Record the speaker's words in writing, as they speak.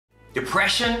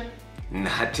Depression?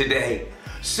 Not today.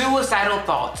 Suicidal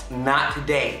thoughts? Not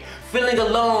today. Feeling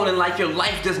alone and like your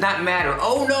life does not matter?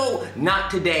 Oh no,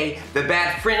 not today. The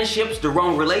bad friendships, the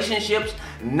wrong relationships?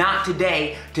 Not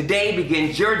today. Today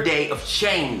begins your day of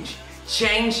change.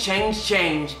 Change, change,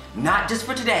 change. Not just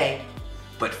for today,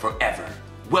 but forever.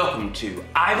 Welcome to,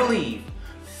 I believe,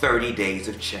 30 Days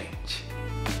of Change.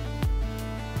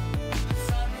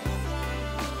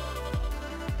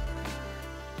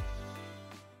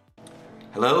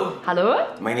 Hello. Hallo.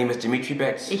 My name is Demetri.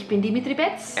 Ich bin Demetri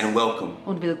and welcome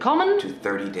und willkommen to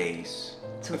 30 Days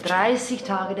zu 30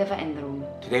 Tage der Veränderung.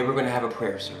 Today we're going to have a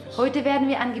prayer service. Heute werden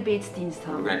wir einen Gebetsdienst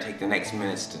We're haben, going to take the next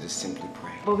minutes to just simply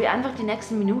pray. wo wir einfach die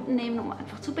nächsten Minuten nehmen, um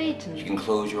einfach zu beten. You can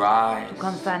close your eyes. Du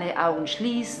kannst deine Augen You can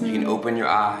schließen open your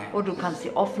eyes. oder du kannst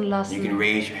sie offen You can lassen.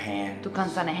 raise your hand. Du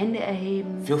kannst deine Hände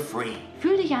erheben. Feel free.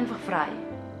 Fühl dich einfach frei.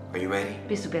 Are you ready?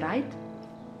 Bist du bereit?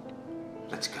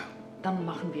 Let's go. Dann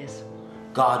machen wir es.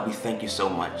 God, we thank you so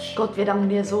much Gott, wir danken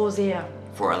dir so sehr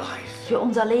for our life. für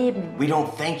unser Leben. We don't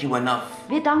thank you enough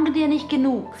Wir danken dir nicht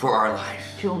genug for our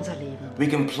life. für unser Leben. We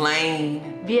complain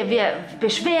Wir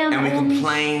beschweren and we uns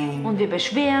complain und wir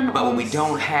beschweren about what we uns,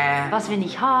 don't have, was wir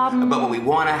nicht haben, about what we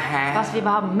want to was wir have,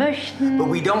 haben möchten.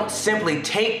 but we don't simply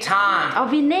take time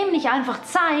Aber wir nehmen nicht einfach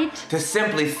Zeit, to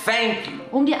simply thank you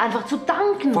um dir einfach zu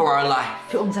danken for our life.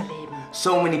 für unser Leben.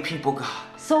 So many people, God,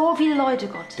 So viele Leute,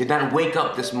 Gott, did not wake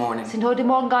up this morning. sind heute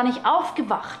Morgen gar nicht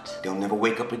aufgewacht They'll never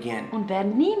wake up again. und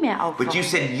werden nie mehr But you aufwachen.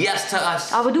 said yes to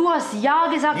us. Aber du hast Ja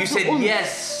gesagt You zu said uns.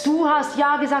 yes. Du hast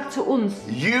Ja gesagt zu uns.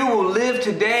 You will live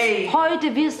today.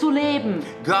 Heute wirst du leben.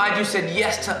 God, you said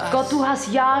yes to Gott, us. du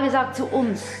hast Ja gesagt zu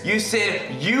uns. You said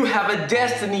you have a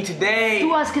destiny today.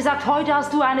 Du hast gesagt, heute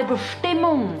hast du eine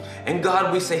Bestimmung. And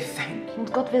God, we say thank you.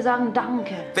 Und Gott, wir sagen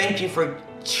Danke. Thank you for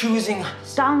choosing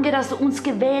us Danke, dass du uns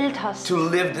gewählt hast, to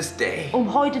live this day.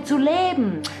 um heute zu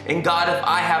leben. And God, if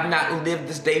I have not lived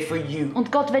this day for you,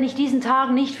 Und Gott, wenn ich diesen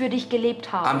Tag nicht für dich gelebt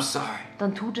I'm habe, sorry.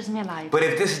 dann tut es mir leid. But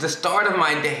if this is the start of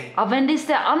my day, Aber wenn dies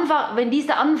der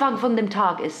Anfang von dem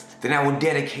Tag ist, then I will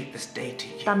dedicate this day to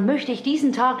you. dann möchte ich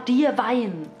diesen Tag dir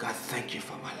weihen. God, thank you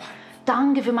for my life.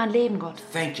 Danke für mein Leben, Gott.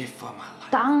 Thank you for my life.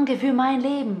 Danke für mein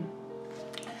Leben.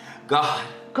 God,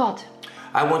 Gott,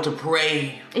 I want to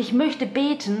pray ich möchte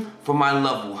beten for my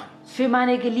loved one. für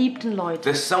meine geliebten Leute.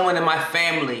 There's someone in my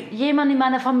family Jemand in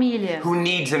meiner Familie, who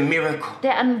needs a miracle.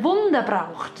 der ein Wunder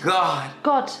braucht. God,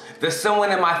 Gott, there's someone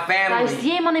in my da ist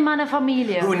family jemand in meiner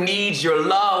Familie, who needs your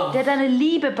love. der deine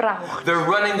Liebe braucht. They're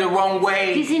running the wrong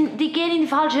way. Die gehen in die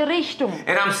falsche Richtung.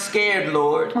 And I'm scared,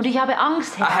 Lord. Und ich habe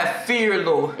Angst, I Herr. have fear,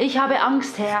 Lord. Ich habe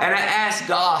Angst, Herr. And I ask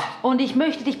God Und ich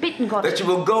möchte dich bitten, Gott, that you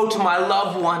will go to my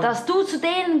loved one dass du zu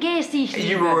denen gehst, die ich and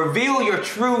you will liebe. reveal your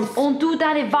truth, Und du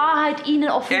deine Wahrheit ihnen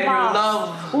love. offenbarst.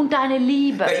 Und deine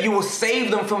Liebe. that you will save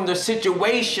them from their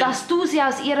situation. Dass du sie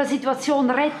aus ihrer Situation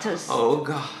rettest. Oh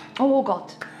God. Oh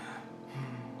Gott.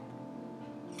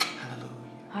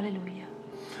 Hallelujah. Halleluja.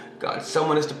 God,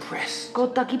 someone is depressed.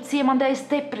 Gott, da gibt es jemanden, der ist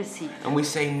depressiv. And we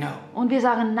say no. Und wir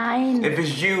sagen nein. If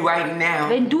it's you right now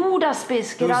Wenn du das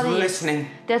bist, who's gerade jetzt, listening,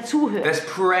 der zuhört, that's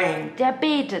praying, der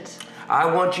betet, I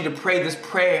want you to pray this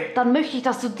prayer dann möchte ich,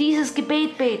 dass du dieses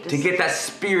Gebet to betest, get that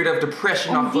spirit of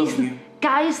depression um off of you. diesen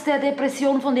Geist der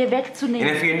Depression von dir And if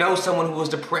wegzunehmen. you know someone who is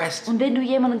depressed, Und wenn du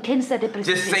jemanden kennst, der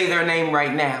depressiv just say ist, their name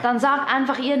right now. dann sag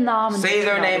einfach ihren Namen. Say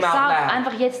their name out Sag loud.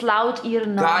 einfach jetzt laut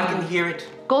ihren God can Namen. hear it.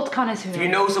 Gott kann es If you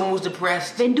hören. know someone who's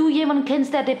depressed, Wenn du jemanden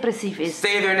kennst, der depressiv ist,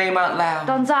 say their name out loud.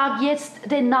 dann sag jetzt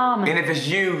den Namen. And if it's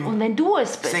you, Und wenn du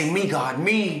es say bist, me, God,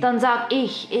 me. dann sag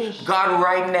ich. God,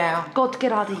 right now, Gott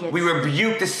gerade we jetzt.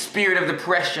 rebuke the spirit of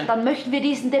depression, Dann möchten wir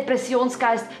diesen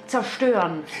Depressionsgeist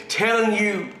zerstören. telling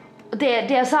you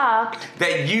Der sagt,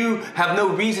 that you have no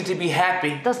reason to be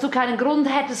happy, dass du keinen Grund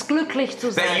hättest, glücklich zu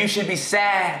that you sein. should be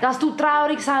sad. Dass du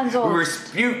traurig sein We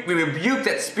sollst. rebuke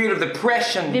that spirit of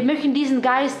depression, Wir möchten diesen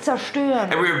Geist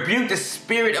zerstören. and we rebuke the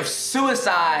spirit of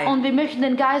suicide. Und wir möchten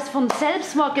den Geist von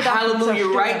Selbstmordgedanken Hallelujah,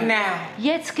 right zerstören. now.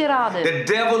 Jetzt gerade. The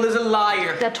devil is a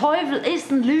liar. Der Teufel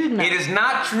ist ein Lügner. It is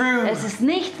not true Es ist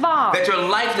nicht wahr, that your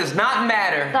life does not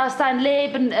matter. dass dein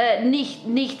Leben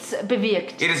nichts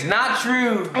bewirkt. It is not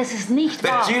true Es ist nicht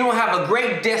wahr, that you don't have a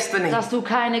great destiny. dass du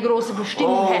keine große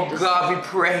Bestimmung Oh hättest. God, we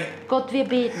pray Gott, wir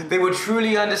beten, they would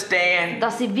truly understand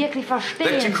dass sie wirklich that you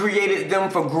verstehen, created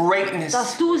them for greatness,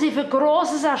 dass du sie für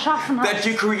Großes erschaffen that hast.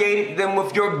 you created them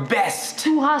with your best,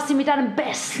 Du hast sie mit deinem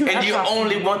Besten and you erschaffen.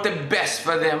 only want the best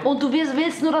for them. Und du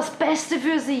willst nur das Beste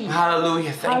für sie.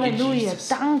 Hallelujah, thank you, Halleluja, Jesus.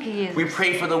 danke We Jesus.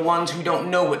 pray for the ones who don't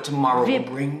know what tomorrow will Wir,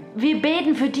 bring. wir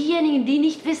beten für diejenigen, die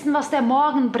nicht wissen, was der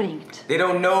Morgen bringt. They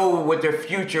don't know what their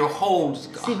future holds,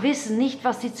 God. Sie wissen nicht,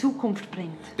 was die Zukunft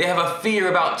bringt. They have a fear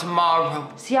about tomorrow.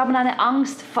 Sie haben eine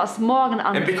Angst, was morgen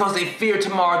And angeht. because they fear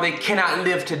tomorrow, they cannot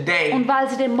live today. Und weil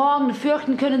sie den Morgen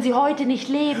fürchten, können sie heute nicht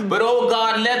leben. But oh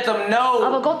God, let them know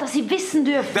Aber Gott, dass sie wissen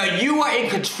dürfen, that you are in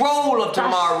control of dass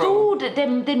tomorrow. du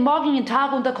den morgigen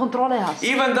Tag unter Kontrolle hast.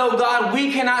 Even though, God, we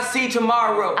cannot see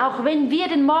tomorrow, Auch wenn wir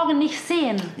den Morgen nicht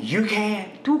sehen, you can.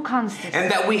 du kannst es.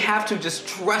 And that we have to just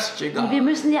trust you, Und wir God.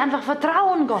 müssen dir einfach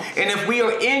vertrauen, Gott. And if we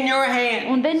are in your hand,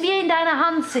 Und wenn wir in deiner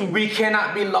Hand sind, we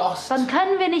cannot be lost. dann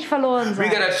können wir nicht verloren We sein.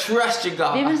 gotta trust you, Wir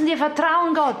God. müssen dir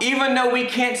vertrauen, Gott. Even though we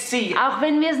can't see it, Auch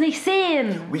wenn wir es nicht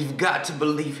sehen, we've got to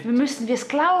believe wir it. müssen wir es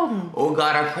glauben. Oh God,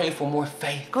 I pray for more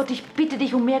faith. Gott, ich bitte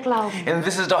dich um mehr Glauben. And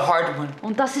this is the hard one.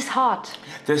 Und das ist hart.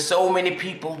 There's so many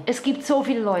people Es gibt so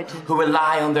viele Leute, who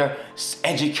rely on their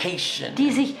education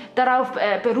die sich darauf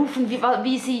berufen,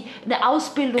 wie sie eine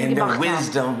Ausbildung and their gemacht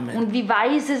wisdom haben. and Und wie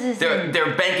weise sie sind. their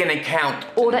banking account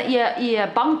Oder ihr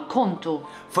Bankkonto.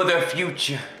 for their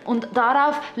future. Und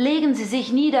darauf legen sie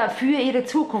sich nieder für ihre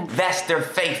Zukunft. That's their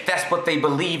faith. That's what they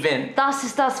believe in. Das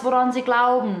ist das, woran sie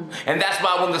glauben. And that's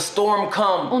why when the storm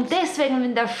comes Und deswegen,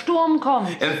 wenn der Sturm kommt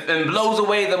and blows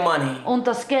away the money und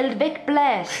das Geld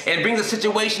wegbläst and brings a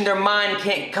situation their mind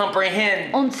can't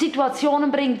comprehend, und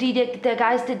Situationen bringt, die der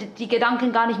Geist, die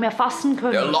Gedanken gar nicht mehr fassen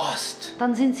they're können, lost.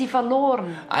 dann sind sie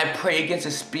verloren. I pray against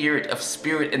the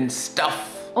spirit and stuff.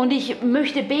 Und ich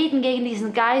möchte beten gegen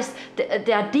diesen Geist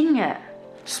der Dinge,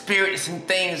 Spirits and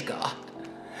things, God,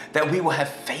 that we will have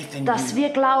faith in dass you. wir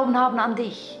Glauben haben an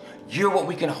dich. You're what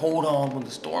we can hold on when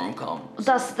the storm comes.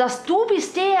 Dass du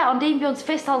bist der, an dem wir uns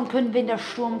festhalten können, wenn der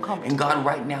Sturm kommt. And God,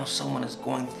 right now, someone is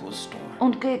going through a storm.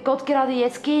 Und Gott, gerade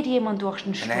jetzt geht jemand durch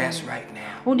den And I ask Sturm. right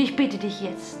now Und ich bitte dich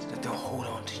jetzt, that they'll hold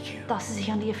on to you. dass sie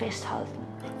sich an dir festhalten.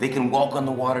 They can walk on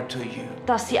the water to you,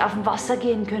 Dass sie auf dem Wasser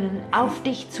gehen können, auf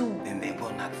dich zu. and they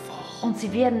will not fall. Und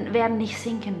sie werden nicht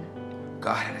sinken.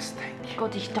 God, I just thank you.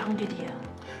 Gott, ich danke dir.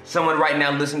 Someone right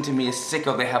now listening to me is sick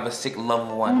or they have a sick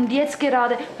loved one. Und jetzt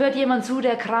gerade hört jemand zu,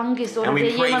 der krank ist oder And we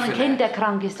der pray jemanden for kennt, that. der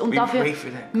krank ist. Und We dafür pray for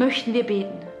that. möchten wir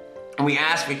beten. And we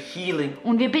ask for healing,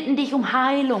 Und wir bitten dich um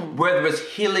Heilung. whether it's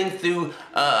healing through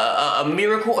a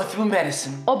miracle or through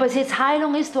medicine. Ob es jetzt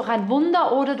Heilung ist durch ein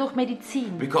Wunder oder durch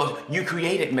Medizin. Because you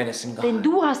created medicine, Denn God,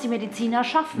 du hast die Medizin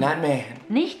erschaffen, not man.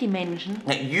 nicht die Menschen.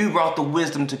 That you brought the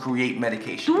wisdom to create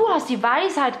medication. Du hast die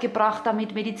Weisheit gebracht,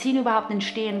 damit Medizin überhaupt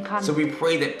entstehen kann. So we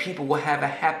pray that people will have a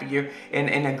happier and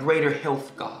a greater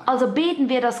health, God. Also beten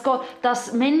wir,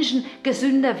 dass Menschen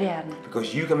gesünder werden.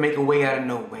 Because you can make a way out of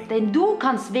no way. Denn du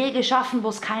kannst Wege schaffen, wo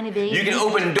es keine Wege You can gibt.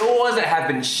 open doors that have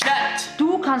been shut.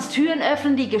 Du kannst Türen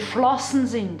öffnen, die geschlossen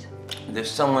sind. There's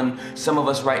some of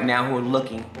us right now who are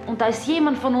looking, Und da ist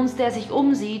jemand von uns, der sich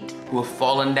umsieht, who have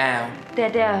fallen down,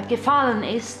 der gefallen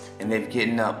ist and they've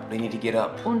getting up. They need to get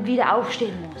up. und wieder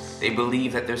aufstehen muss. They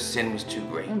believe that their sin was too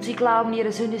great Und sie glauben,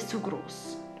 ihre Sünde ist zu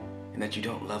groß. and that you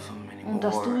don't love them Und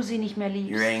dass du anymore. sie nicht mehr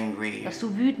liebst. You're angry. Dass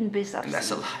du wütend bist auf And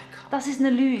that's a sie. lie, God. Das ist eine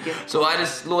Lüge. So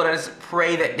Lord, I just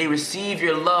pray that they receive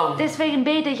your love. Deswegen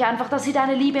bete ich einfach, dass sie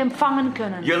deine Liebe empfangen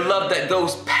können. Your love that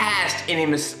goes past any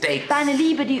mistakes. Deine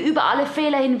Liebe, die über alle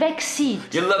Fehler hinweg sieht.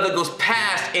 Your love that goes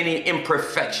past any Deine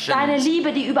imperfections.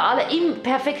 Liebe, die über alle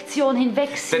Imperfektion hinweg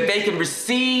That sieht. they can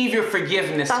receive your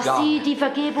forgiveness, Dass sie God. die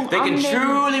Vergebung They can annehmen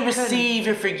truly können. receive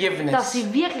your Dass forgiveness.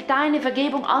 sie wirklich deine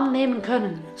Vergebung annehmen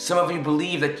können. Some of you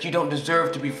believe that you don't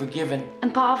deserve to be forgiven.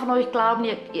 Ein paar von euch glauben,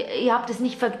 ihr habt es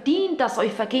nicht verdient, dass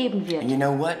euch vergeben wird. And you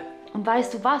know what? Und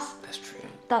weißt du was? That's true.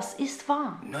 Das ist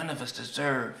wahr. None of us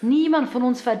deserve Niemand von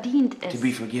uns verdient to es,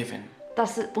 be forgiven.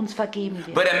 dass uns vergeben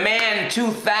wird. But a man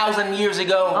 2,000 years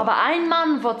ago Aber ein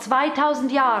Mann vor 2000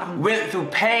 Jahren went through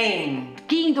pain,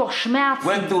 ging durch Schmerzen,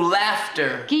 went through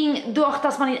laughter, ging durch,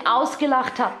 dass man ihn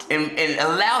ausgelacht hat and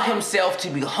allowed himself to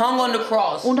be hung on the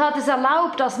cross, und hat es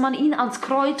erlaubt, dass man ihn ans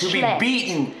Kreuz to be schlägt,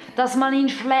 beaten, dass man ihn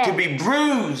to schlägt, be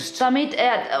bruised, damit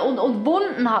er und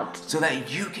Wunden hat, so that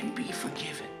you can be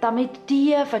forgiven damit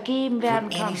dir vergeben for werden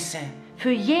any kann. sin,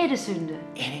 Für jede Sünde,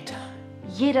 anytime.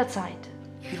 jederzeit.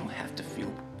 You don't have to feel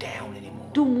down anymore.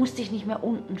 Du musst dich nicht mehr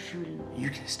unten fühlen. You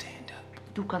can stand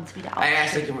up. Du kannst wieder I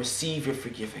ask they aufstehen. can receive your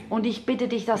forgiving. Und ich bitte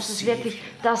dich, dass es Receive. wirklich,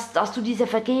 dass du diese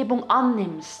Vergebung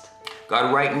annimmst.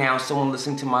 God, right now, someone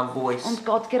listening to my voice, Und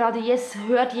Gott, gerade jetzt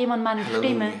hört jemand meine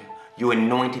Stimme, hallelujah, you're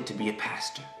anointed to be a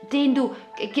pastor. den du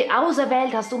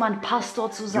auserwählt hast, um ein Pastor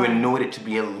zu You're sein. anointed to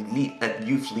be a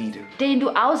youth leader, Den du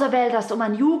auserwählt hast, um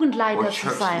ein Jugendleiter Or zu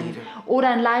church sein. leader. Oder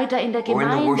ein Leiter in der Or in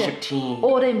the Gemeinde. worship team.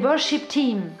 Oder im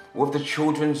Worship-Team. with the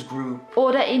children's group,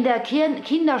 Oder in der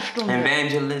Kinderstunde.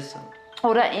 evangelism.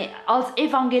 oder als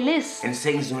Evangelist. And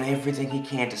Satan's doing everything he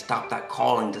can to stop that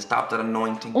calling, to stop that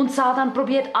anointing. Und Satan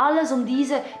probiert alles, um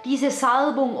diese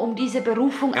Salbung, um diese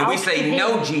Berufung And we say, no,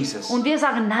 aufzuheben. Jesus. Und wir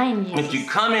sagen, nein, If you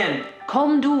Jesus, come in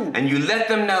komm du. and you let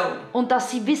them know, Und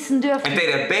dass sie wissen dürfen, and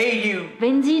they obey you,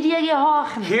 wenn sie dir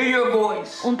gehorchen hear your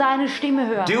voice, und deine Stimme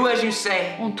hören do as you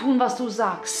say, und tun, was du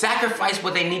sagst sacrifice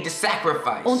what they need to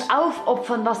sacrifice. und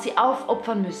aufopfern, was sie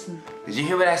aufopfern müssen. Did you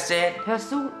hear what I said?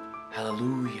 Hörst du?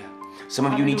 Hallelujah. Some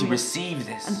of you need to Halleluja. receive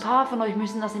Ein this. paar von euch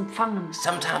müssen das empfangen.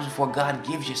 Sometimes before God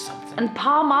gives you something, Ein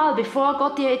paar Mal, bevor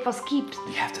Gott dir etwas gibt,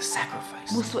 you have to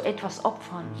sacrifice. musst du etwas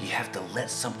opfern. You have to let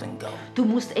something go. Du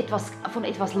musst von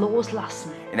etwas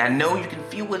loslassen. And I know you can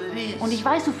feel what it Und is, ich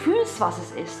weiß, du fühlst, was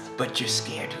es ist, but you're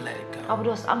scared to let it go. aber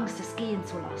du hast Angst, es gehen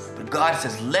zu lassen. But God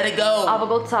says, let it go, Aber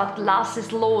Gott sagt, lass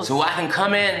es los, so I can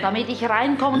come in. damit ich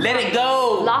reinkommen Let it kann.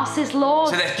 go, Lass es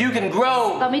los, so that you can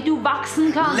grow. damit du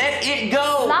wachsen kannst. Let it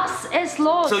go, Lass es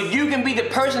los, so you can be the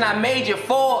person I made you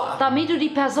for. damit du die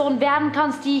Person werden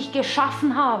kannst, die ich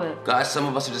geschaffen habe. God, some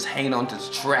of us are just hanging on to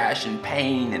trash and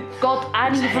pain and Gott,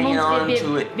 einige von uns, hanging on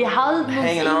to it. wir halten uns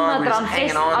Hanging immer on, we're dran just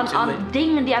fest hanging on to an it.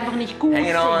 Dingen, die einfach nicht gut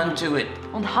hanging on sind. to it.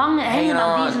 Und hängen hanging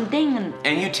an on. diesen Dingen.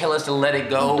 And you tell us to let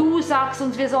it Und go. du sagst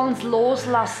uns, wir sollen es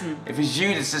loslassen. If it's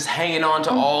you that's just hanging on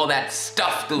to all that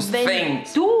stuff, those Wenn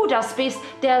things, du das bist,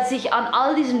 der sich an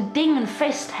all diesen Dingen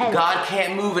festhält. God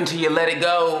can't move until you let it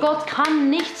go. Gott kann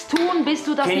nichts tun, bis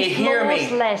du das Can you nicht hear me?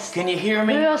 loslässt. Can you hear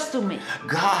me? Hörst du mich?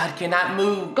 God cannot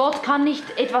move Gott kann nicht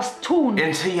etwas tun,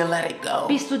 until you let it go.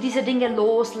 bis du diese Dinge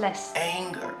loslässt.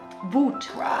 Anger, Wut,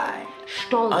 pride,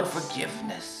 Stolz,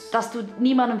 unforgiveness, dass du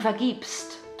niemandem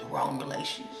vergibst. the wrong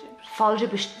relationships, Falsche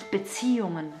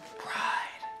Beziehungen,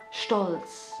 pride.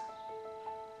 Stolz.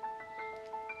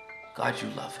 God, you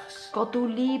love us. Gott, du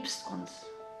liebst uns.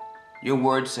 Your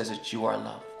word says that you are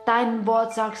love. Dein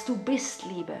Wort sagst, du bist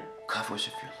Liebe. Cover us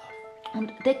with your love.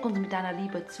 Und deck uns mit deiner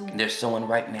Liebe zu. And there's someone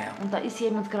right now Und da ist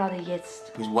jemand gerade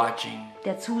jetzt, who's watching,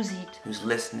 der zusieht, who's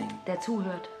listening, der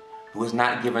zuhört, who has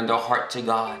not given their heart to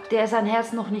God, der sein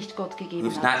Herz noch nicht Gott gegeben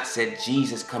who's hat, not said,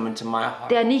 Jesus, come into my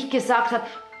heart. der nicht gesagt hat,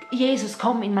 Jesus,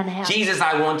 komm in mein Herz. Jesus,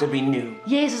 I want to be new.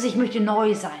 Jesus, ich möchte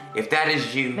neu sein. If that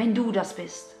is you, Wenn du das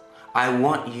bist, I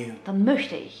want you dann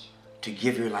möchte ich, to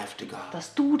give your life to God.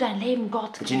 dass du dein Leben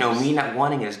Gott But you know, me gibst. not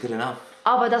wanting it is good enough.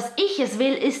 Aber dass ich es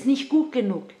will, ist nicht gut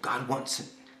genug. God wants it.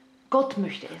 Gott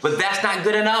möchte es. But that's not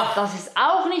good enough. Das ist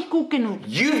auch nicht gut genug.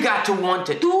 You've got to want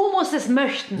it. Du musst es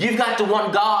möchten. You've got to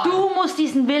want God Du musst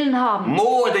diesen Willen haben.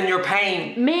 more than your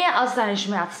pain. Mehr als deine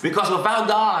Schmerzen. Because without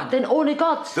God, Denn ohne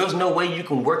Gott there's no way you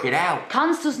can work it out.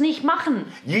 kannst du es nicht machen.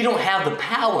 You don't have the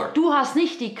power Du hast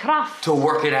nicht die Kraft, to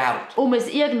work it out. um es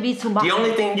irgendwie zu The machen.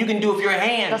 only thing you can do with your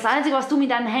hands Das Einzige, was du mit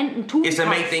deinen Händen tun is to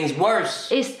make kannst, things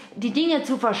worse. ist, die Dinge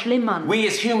zu verschlimmern. We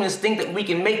as humans think that we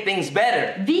can make things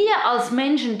better. Wir als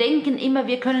Menschen denken immer,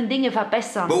 wir können Dinge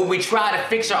verbessern. But when we try to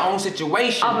fix our own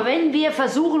situation, Aber wenn wir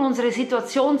versuchen, unsere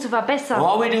Situation zu verbessern,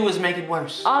 all we do is make it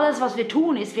worse. alles, was wir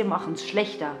tun, ist, wir machen es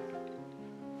schlechter.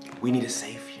 We need a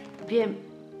savior.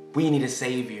 We need a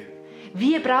savior.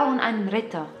 Wir brauchen einen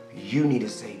Retter. You need a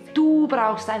savior. Du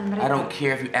brauchst einen I Retter. don't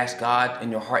care if you asked God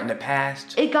in your heart in the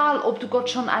past Egal, ob du Gott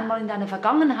schon einmal in deiner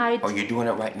Vergangenheit or you're doing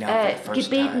it right now for the first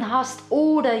gebeten time. hast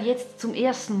oder jetzt zum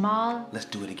ersten Mal. Let's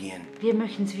do it again. Wir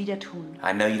möchten es wieder tun.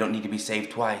 I know you don't need to be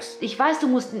saved twice, Ich weiß, du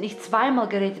musst nicht zweimal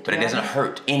gerettet but it werden, doesn't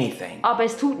hurt anything aber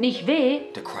es tut nicht weh,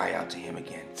 to cry out to Him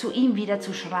again. zu ihm wieder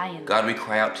zu schreien. God, we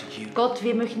cry out to you. Gott,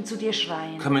 wir möchten zu dir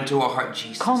schreien. Come into our heart,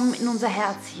 Jesus. Komm in unser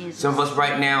Herz, Jesus. Some of us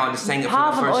right now are just saying Ein it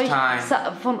paar for the von first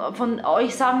euch, time. von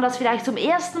euch sagen das vielleicht zum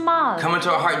ersten Mal. Come into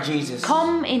our heart, Jesus.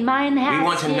 Komm in mein We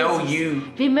want Herz, to know Jesus. you.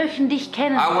 Wir möchten dich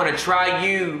kennen. I want to try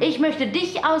you. Ich möchte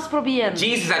dich ausprobieren.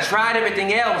 Jesus, I tried everything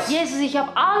else. Jesus, ich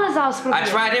habe alles I ausprobiert.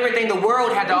 tried everything the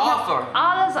world had to Ich habe offer,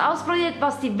 alles ausprobiert,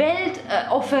 was die Welt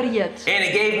offeriert. and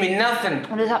it gave me nothing.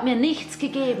 Und es hat mir nichts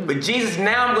gegeben. But Jesus,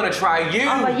 now I'm going to try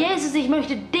Aber you. Jesus, ich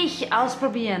möchte dich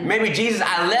ausprobieren. Maybe Jesus,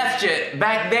 I left you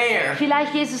back there,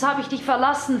 Vielleicht, Jesus, habe ich dich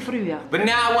verlassen früher. but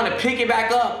now I want to pick it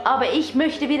back up Aber ich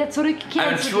möchte wieder zurückkehren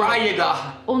and zu try dir you, God.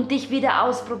 und dich wieder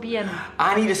ausprobieren.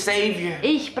 I need a Savior.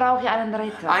 Ich brauche einen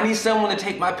Retter. I need someone to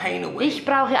take my pain away. Ich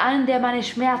brauche einen, der meine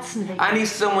Schmerzen I weckt. need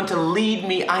someone to lead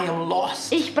me. I am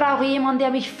lost. Ich brauche jemanden, der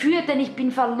mich führt, denn ich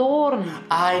bin verloren.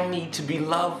 I need to be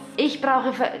loved Ich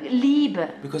brauche Liebe,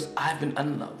 because I've been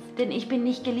unloved denn ich bin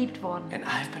nicht geliebt worden and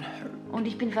I've been hurt. und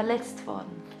ich bin verletzt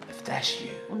worden. If that's you,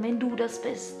 Und wenn du das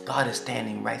bist, God is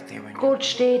standing right there in you, Gott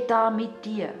steht da mit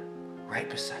dir, right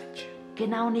beside you,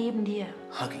 genau neben dir,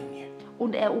 hugging you.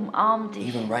 und er umarmt dich,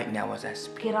 Even right now as I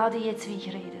speak, gerade jetzt, wie ich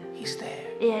rede. He's there.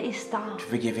 Er ist da, to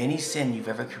forgive any sin you've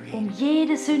ever created. um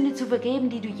jede Sünde zu vergeben,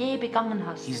 die du je begangen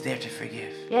hast. He's there to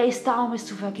forgive. Er ist da, um es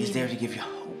zu He's there vergeben. to give you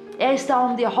hope. Er ist da,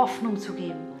 um dir Hoffnung zu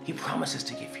geben. He promises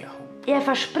to give you hope Er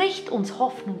verspricht uns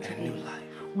Hoffnung zu and a new geben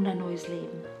life. und ein neues Leben.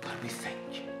 God, we thank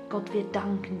you. Gott, wir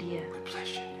danken dir. We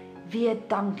bless your name. Wir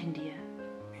danken dir.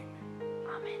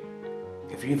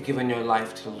 Amen. If you've given your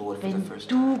life to the Lord for the Wenn first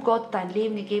time, du Gott dein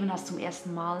Leben gegeben hast zum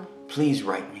ersten Mal, please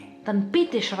write me. dann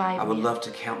bitte I schreib would mir. love to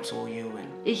counsel you and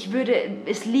Ich würde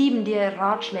es lieben, dir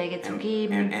Ratschläge zu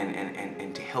geben,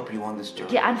 and to help you on this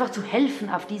journey. dir einfach zu helfen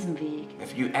auf diesem Weg.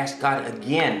 If you ask God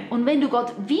again, Und wenn du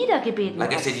Gott wieder gebeten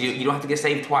like I said, hast, you don't have to get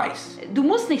saved twice. du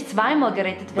musst nicht zweimal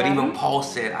gerettet But even werden, Paul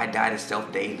said, I die to self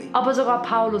daily. aber sogar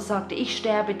Paulus sagte, ich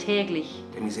sterbe täglich.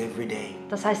 That means every day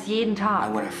Das heißt, jeden I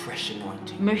Tag want a fresh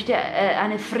anointing. möchte er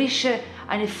eine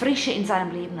Frische in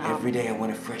seinem Leben haben. Every day I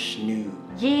want a fresh new.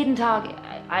 Jeden Tag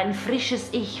ein frisches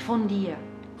Ich von dir.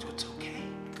 So it's okay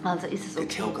Also ist es to okay,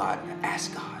 tell God,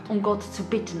 ask God um Gott zu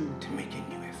bitten, to make it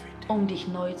new every day. um dich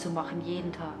neu zu machen,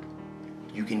 jeden Tag.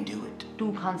 You can do it.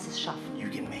 Du kannst es schaffen. You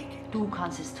can make it. Du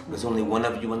kannst es tun. There's only one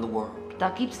of you in the world. Da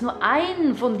gibt es nur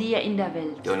einen von dir in der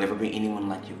Welt. There'll never be anyone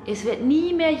like you. Es wird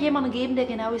nie mehr jemanden geben, der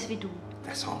genau ist wie du.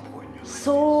 That's how important your life is.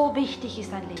 So wichtig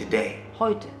ist dein Leben. Today,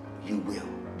 Heute you will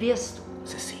wirst du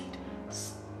succeed.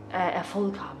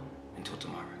 Erfolg haben. Until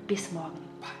tomorrow. Bis morgen.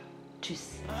 Bye.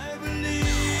 Tschüss. I believe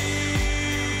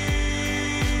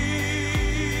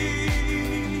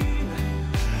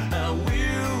I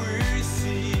will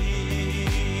receive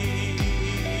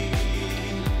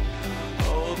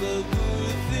all the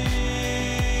good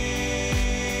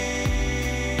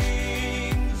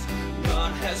things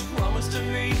God has promised to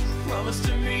me, promised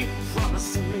to me,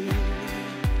 promised to me.